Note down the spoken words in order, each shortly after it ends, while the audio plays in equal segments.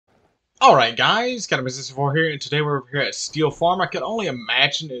Alright guys, got a business for here, and today we're over here at Steel Farm. I can only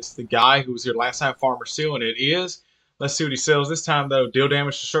imagine it's the guy who was here last time, Farmer Steel, and it is. Let's see what he sells this time though. Deal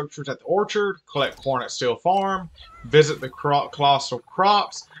damage to structures at the orchard, collect corn at Steel Farm, visit the colossal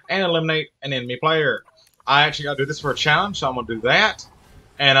crops, and eliminate an enemy player. I actually got to do this for a challenge, so I'm going to do that.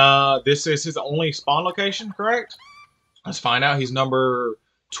 And this is his only spawn location, correct? Let's find out. He's number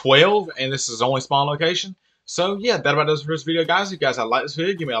 12, and this is his only spawn location. So yeah, that about does it for this video, guys. If you guys like this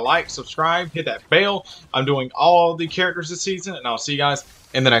video, give me a like, subscribe, hit that bell. I'm doing all the characters this season, and I'll see you guys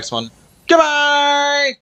in the next one. Goodbye!